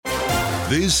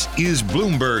This is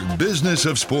Bloomberg Business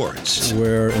of Sports.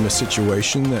 We're in a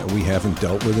situation that we haven't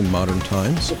dealt with in modern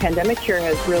times. The pandemic here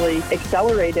has really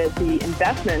accelerated the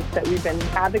investments that we've been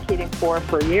advocating for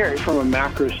years. From a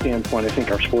macro standpoint, I think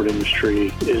our sport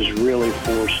industry is really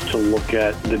forced to look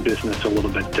at the business a little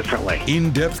bit differently.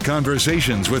 In-depth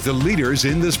conversations with the leaders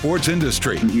in the sports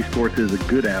industry. Esports is a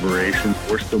good aberration.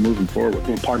 We're still moving forward.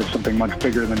 We're part of something much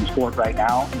bigger than sport right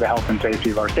now. The health and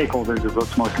safety of our stakeholders is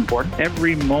what's most important.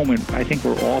 Every moment, I think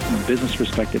we're all, from a business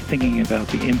perspective, thinking about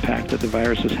the impact that the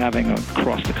virus is having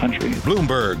across the country.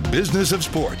 Bloomberg Business of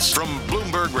Sports from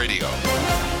Bloomberg Radio.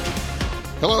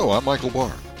 Hello, I'm Michael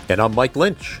Barr. And I'm Mike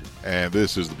Lynch. And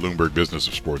this is the Bloomberg Business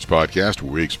of Sports podcast,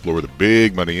 where we explore the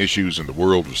big money issues in the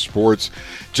world of sports.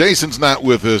 Jason's not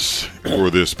with us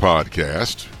for this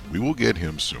podcast. We will get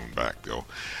him soon back, though.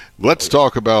 Let's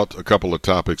talk about a couple of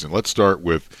topics, and let's start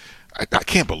with, I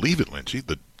can't believe it, Lynchy,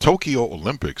 the Tokyo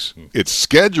Olympics. It's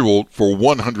scheduled for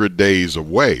 100 days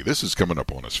away. This is coming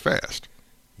up on us fast.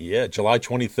 Yeah, July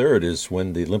 23rd is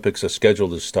when the Olympics are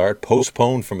scheduled to start,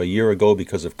 postponed from a year ago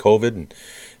because of COVID. And,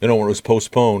 when it was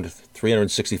postponed,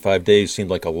 365 days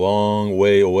seemed like a long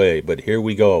way away. But here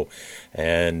we go.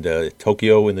 And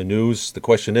Tokyo in the news. The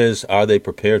question is, are they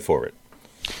prepared for it?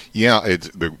 Yeah,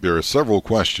 there are several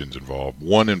questions involved.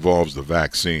 One involves the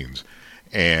vaccines.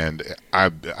 And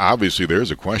obviously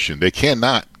there's a question. They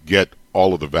cannot get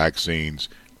all of the vaccines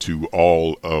to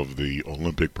all of the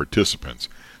Olympic participants.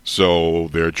 So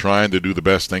they're trying to do the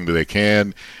best thing that they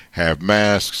can, have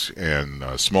masks and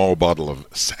a small bottle of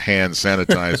hand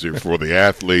sanitizer for the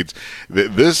athletes.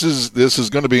 This is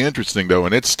going to be interesting, though,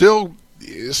 and it's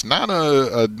not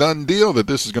a done deal that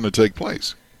this is going to take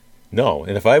place. No,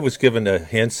 and if I was given a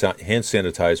hand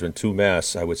sanitizer and 2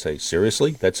 masks, I would say,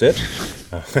 seriously, that's it?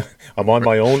 I'm on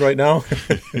my own right now?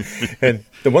 And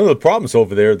one of the problems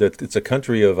over there, that it's a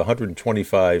country of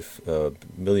 125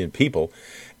 million people,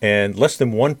 and less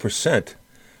than 1%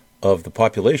 of the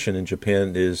population in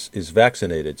Japan is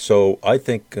vaccinated. So I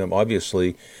think,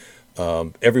 obviously,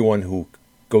 everyone who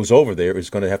goes over there is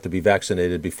going to have to be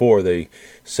vaccinated before they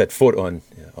set foot on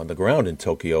the ground in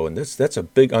Tokyo, and that's a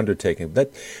big undertaking.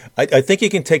 That I think you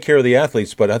can take care of the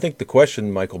athletes, but I think the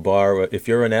question, Michael Barr, if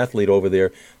you're an athlete over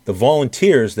there, the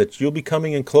volunteers that you'll be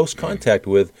coming in close contact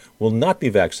with will not be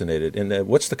vaccinated, and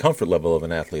what's the comfort level of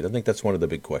an athlete? I think that's one of the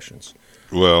big questions.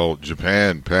 Well,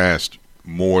 Japan passed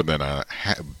more than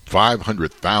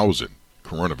 500,000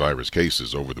 coronavirus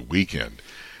cases over the weekend.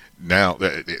 Now,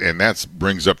 and that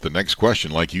brings up the next question,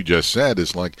 like you just said,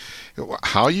 is like,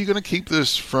 how are you going to keep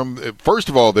this from? First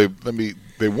of all, they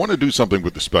want to do something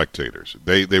with the spectators.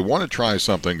 They want to try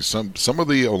something. Some of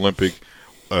the Olympic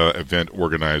event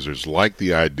organizers like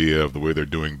the idea of the way they're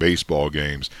doing baseball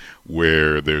games,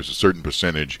 where there's a certain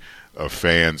percentage of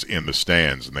fans in the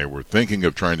stands, and they were thinking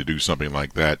of trying to do something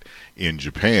like that in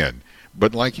Japan.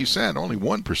 But like you said, only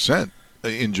 1%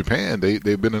 in Japan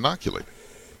they've been inoculated.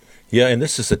 Yeah, and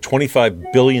this is a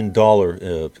 $25 billion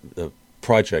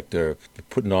project. They're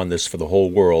putting on this for the whole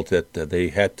world, that they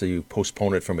had to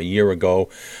postpone it from a year ago.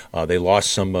 They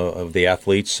lost some of the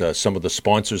athletes, some of the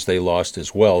sponsors they lost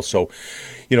as well. So,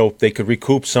 they could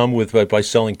recoup some by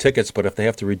selling tickets, but if they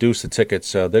have to reduce the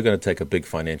tickets, they're going to take a big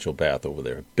financial bath over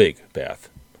there, big bath.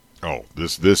 Oh,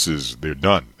 they're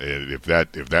done. If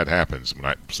that happens, when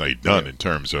I say done in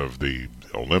terms of the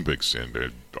Olympics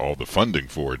and all the funding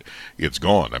for it, it's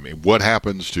gone. I mean, what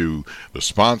happens to the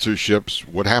sponsorships?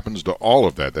 What happens to all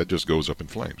of that? That just goes up in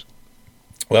flames.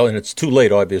 Well, and it's too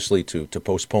late, obviously, to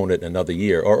postpone it another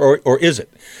year, or is it?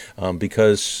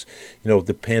 Because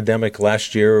the pandemic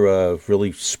last year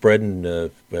really spread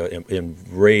and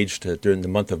raged during the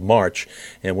month of March,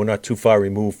 and we're not too far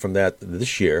removed from that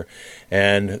this year.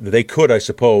 And they could, I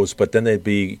suppose, but then they'd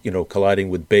be colliding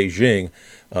with Beijing,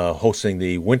 hosting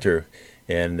the winter.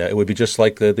 And it would be just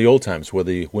like the old times, where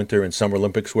the Winter and Summer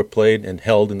Olympics were played and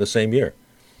held in the same year.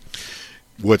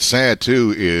 What's sad,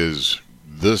 too, is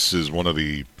this is one of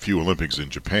the few Olympics in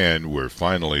Japan where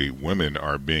finally women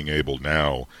are being able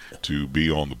now to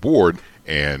be on the board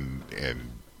and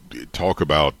talk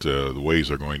about the ways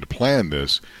they're going to plan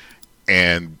this.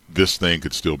 And this thing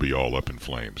could still be all up in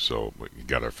flames. So we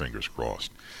got our fingers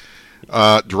crossed.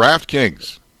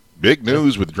 DraftKings. Big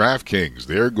news with DraftKings.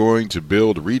 They're going to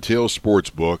build a retail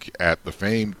sports book at the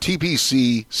famed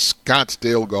TPC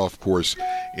Scottsdale golf course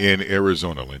in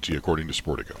Arizona, Lynchy, according to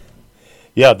Sportico.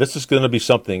 Yeah, this is going to be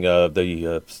something.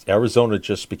 Arizona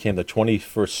just became the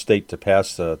 21st state to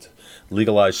pass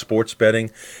legalized sports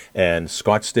betting, and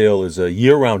Scottsdale is a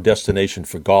year-round destination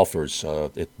for golfers.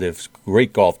 There's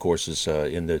great golf courses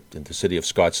in the city of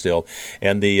Scottsdale,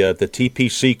 and the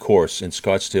TPC course in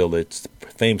Scottsdale. It's the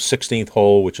famed 16th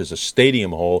hole, which is a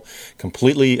stadium hole,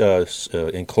 completely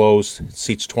enclosed. It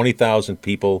seats 20,000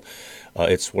 people.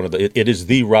 It is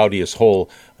the rowdiest hole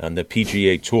on the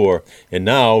PGA Tour, and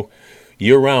now,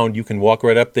 year-round, you can walk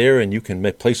right up there and you can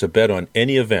place a bet on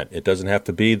any event. It doesn't have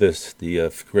to be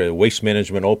the Waste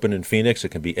Management Open in Phoenix. It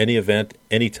can be any event,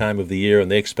 any time of the year,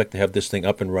 and they expect to have this thing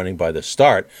up and running by the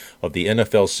start of the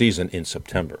NFL season in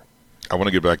September. I want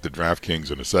to get back to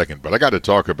DraftKings in a second, but I got to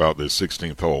talk about this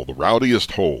 16th hole, the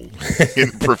rowdiest hole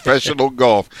in professional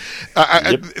golf.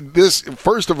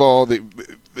 First of all,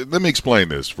 let me explain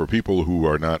this for people who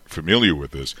are not familiar with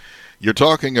this. You're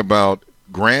talking about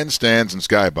grandstands and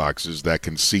skyboxes that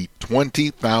can seat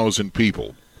 20,000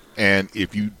 people. And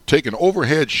if you take an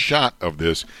overhead shot of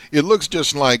this, it looks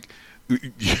just like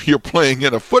you're playing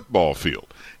in a football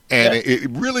field. And it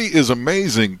really is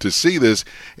amazing to see this.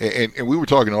 And we were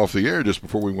talking off the air just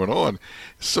before we went on.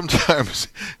 Sometimes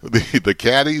the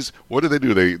caddies, what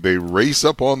do? They race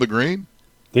up on the green?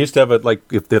 They used to have it like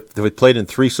if they played in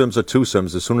threesomes or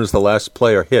twosomes, as soon as the last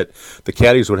player hit, the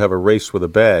caddies would have a race with a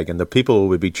bag, and the people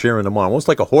would be cheering them on, almost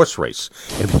like a horse race.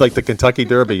 It'd be like the Kentucky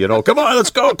Derby, come on, let's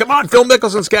go, come on, Phil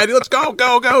Mickelson's caddy, let's go,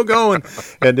 go.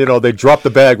 And they drop the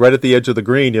bag right at the edge of the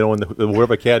green, and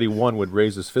whoever caddy won would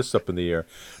raise his fists up in the air.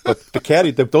 But the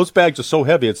caddy, those bags are so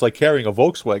heavy, it's like carrying a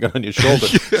Volkswagen on your shoulder.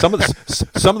 Yeah. Some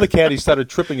of the caddies started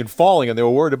tripping and falling, and they were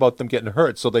worried about them getting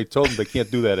hurt, so they told them they can't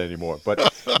do that anymore.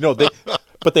 But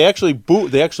But they actually boo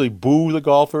the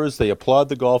golfers. They applaud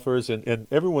the golfers, and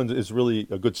everyone is really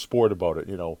a good sport about it,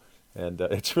 And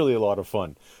it's really a lot of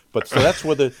fun. But so that's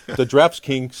where the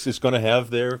DraftKings is going to have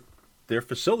their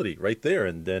facility right there,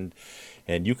 and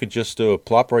you can just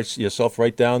plop yourself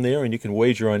right down there, and you can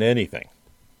wager on anything.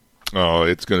 Oh,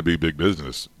 it's going to be big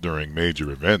business during major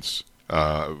events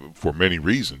for many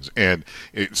reasons. And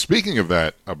speaking of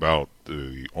that, about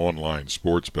the online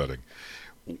sports betting.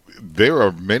 There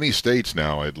are many states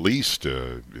now, at least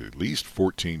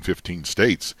 14, 15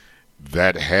 states,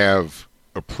 that have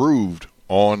approved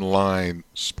online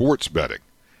sports betting.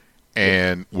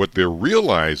 And what they're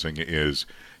realizing is,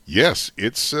 yes,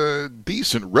 it's a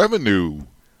decent revenue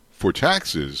for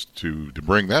taxes to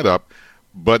bring that up,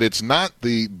 but it's not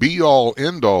the be-all,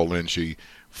 end-all, Lynchy,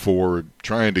 for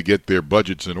trying to get their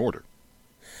budgets in order.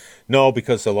 No,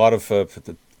 because a lot of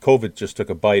COVID just took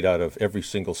a bite out of every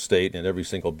single state and every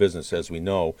single business, as we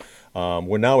know.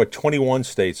 We're now at 21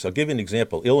 states. I'll give you an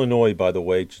example. Illinois, by the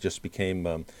way, just became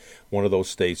one of those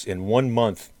states. In 1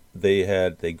 month, they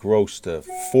grossed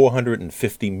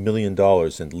 $450 million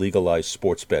in legalized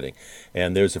sports betting.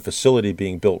 And there's a facility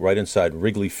being built right inside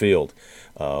Wrigley Field,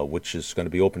 which is going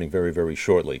to be opening very, very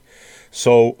shortly.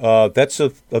 So that's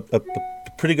a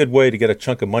pretty good way to get a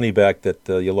chunk of money back that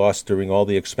you lost during all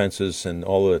the expenses and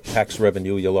all the tax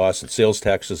revenue you lost and sales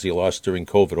taxes you lost during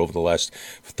COVID over the last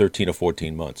 13 or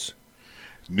 14 months.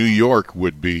 New York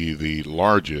would be the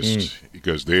largest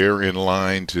because they're in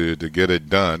line to get it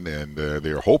done, and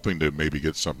they're hoping to maybe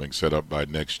get something set up by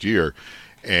next year.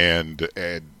 And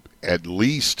at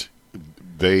least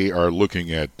they are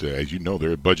looking at, as you know,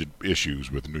 there are budget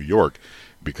issues with New York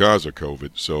because of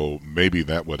COVID, so maybe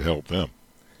that would help them.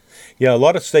 Yeah, a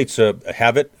lot of states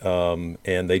have it,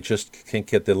 and they just can't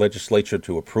get the legislature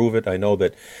to approve it. I know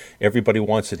that everybody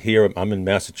wants it here. I'm in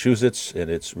Massachusetts,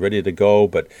 and it's ready to go,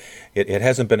 but it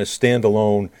hasn't been a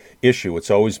standalone issue.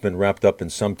 It's always been wrapped up in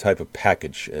some type of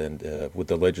package and with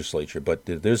the legislature. But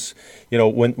there's,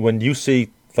 when you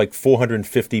see like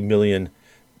 $450 million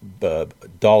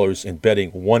in betting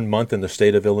 1 month in the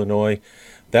state of Illinois,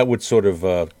 that would sort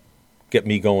of get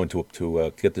me going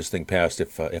to get this thing passed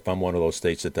if I'm one of those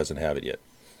states that doesn't have it yet.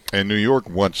 And New York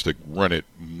wants to run it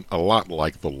a lot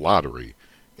like the lottery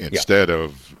instead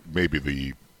of maybe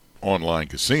the online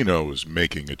casinos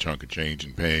making a chunk of change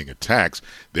and paying a tax.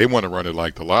 They want to run it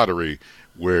like the lottery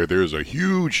where there's a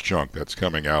huge chunk that's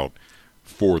coming out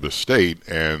for the state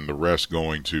and the rest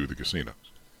going to the casinos.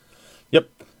 Yep.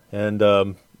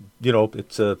 And,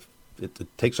 it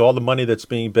takes all the money that's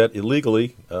being bet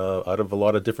illegally out of a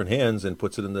lot of different hands and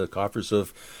puts it in the coffers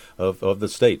of the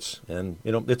states. And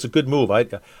it's a good move. I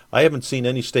haven't seen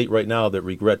any state right now that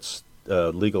regrets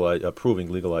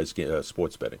approving legalized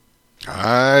sports betting.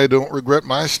 I don't regret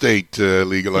my state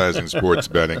legalizing sports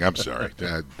betting. I'm sorry.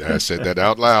 I said that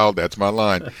out loud. That's my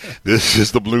line. This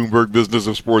is the Bloomberg Business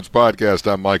of Sports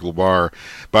podcast. I'm Michael Barr.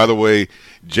 By the way,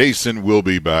 Jason will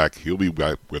be back. He'll be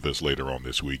back with us later on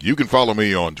this week. You can follow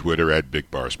me on Twitter at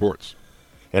Big Bar Sports.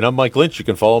 And I'm Mike Lynch. You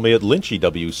can follow me at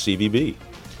LynchyWCVB.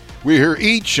 We're here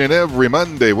each and every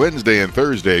Monday, Wednesday, and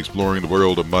Thursday exploring the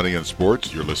world of money and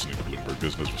sports. You're listening to Bloomberg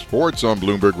Business of Sports on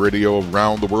Bloomberg Radio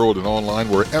around the world and online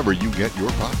wherever you get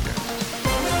your podcast.